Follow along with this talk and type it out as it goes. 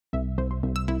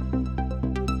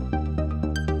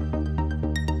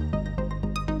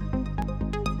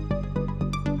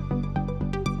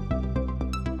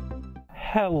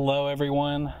Hello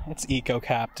everyone, it's Eco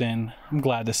Captain. I'm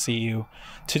glad to see you.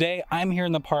 Today I'm here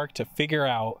in the park to figure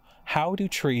out how do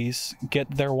trees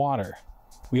get their water.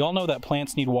 We all know that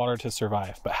plants need water to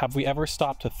survive, but have we ever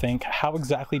stopped to think how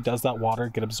exactly does that water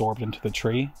get absorbed into the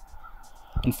tree?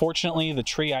 Unfortunately, the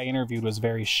tree I interviewed was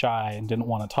very shy and didn't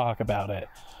want to talk about it,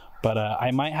 but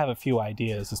I might have a few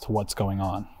ideas as to what's going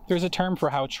on. There's a term for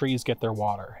how trees get their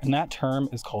water, and that term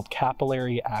is called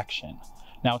capillary action.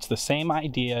 Now it's the same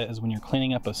idea as when you're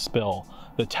cleaning up a spill.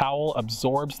 The towel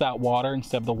absorbs that water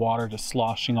instead of the water just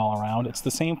sloshing all around. It's the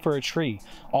same for a tree.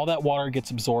 All that water gets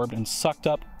absorbed and sucked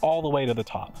up all the way to the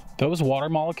top. Those water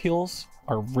molecules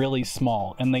are really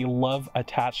small and they love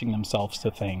attaching themselves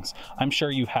to things. I'm sure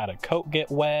you've had a coat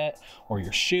get wet, or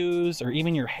your shoes, or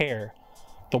even your hair.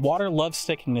 The water loves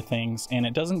sticking to things and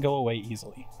it doesn't go away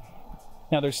easily.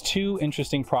 Now there's two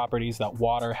interesting properties that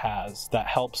water has that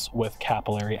helps with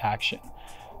capillary action.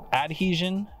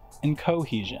 Adhesion and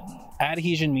cohesion.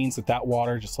 Adhesion means that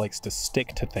water just likes to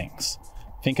stick to things.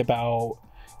 Think about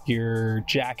your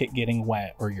jacket getting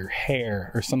wet or your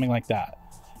hair or something like that.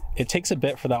 It takes a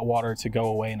bit for that water to go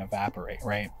away and evaporate,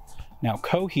 right? Now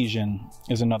cohesion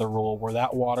is another rule where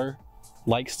that water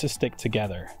likes to stick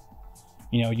together.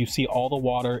 You know, you see all the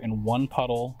water in one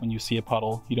puddle when you see a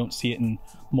puddle. You don't see it in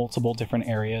multiple different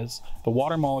areas. The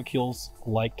water molecules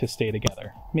like to stay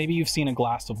together. Maybe you've seen a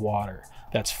glass of water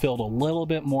that's filled a little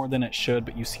bit more than it should,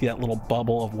 but you see that little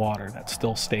bubble of water that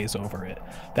still stays over it.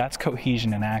 That's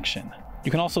cohesion in action. You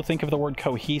can also think of the word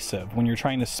cohesive when you're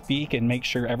trying to speak and make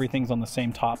sure everything's on the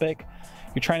same topic.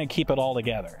 You're trying to keep it all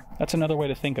together. That's another way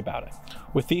to think about it.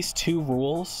 With these two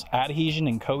rules, adhesion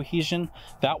and cohesion,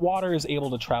 that water is able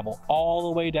to travel all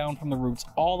the way down from the roots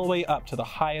all the way up to the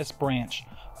highest branch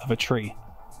of a tree.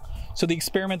 So the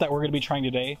experiment that we're going to be trying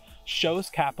today shows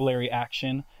capillary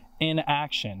action in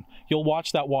action. You'll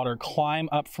watch that water climb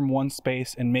up from one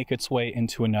space and make its way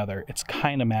into another. It's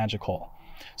kind of magical.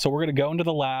 So we're going to go into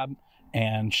the lab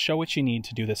and show what you need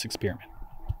to do this experiment.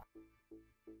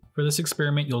 For this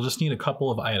experiment, you'll just need a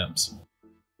couple of items.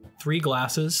 3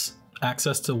 glasses,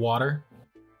 access to water,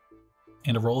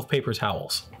 and a roll of paper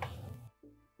towels.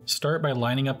 Start by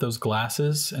lining up those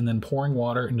glasses and then pouring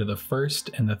water into the first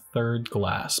and the third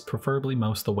glass, preferably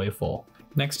most the way full.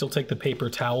 Next, you'll take the paper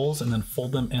towels and then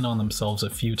fold them in on themselves a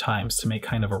few times to make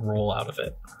kind of a roll out of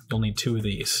it. You'll need 2 of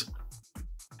these.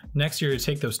 Next, you're going to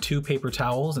take those 2 paper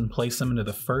towels and place them into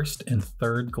the first and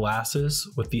third glasses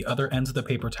with the other ends of the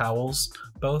paper towels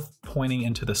both pointing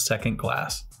into the second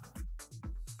glass.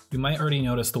 You might already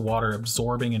notice the water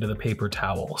absorbing into the paper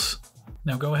towels.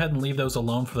 Now go ahead and leave those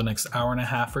alone for the next hour and a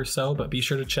half or so, but be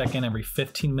sure to check in every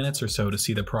 15 minutes or so to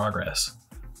see the progress.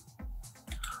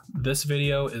 This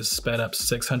video is sped up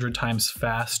 600 times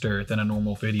faster than a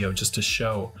normal video just to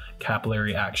show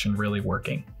capillary action really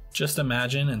working. Just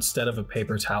imagine, instead of a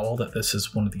paper towel, that this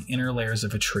is one of the inner layers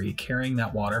of a tree carrying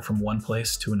that water from one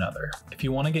place to another. If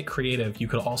you want to get creative, you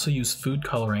could also use food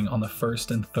coloring on the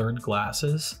first and third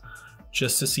glasses,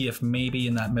 just to see if maybe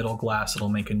in that middle glass it'll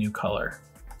make a new color.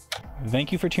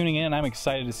 Thank you for tuning in. I'm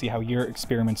excited to see how your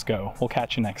experiments go. We'll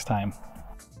catch you next time.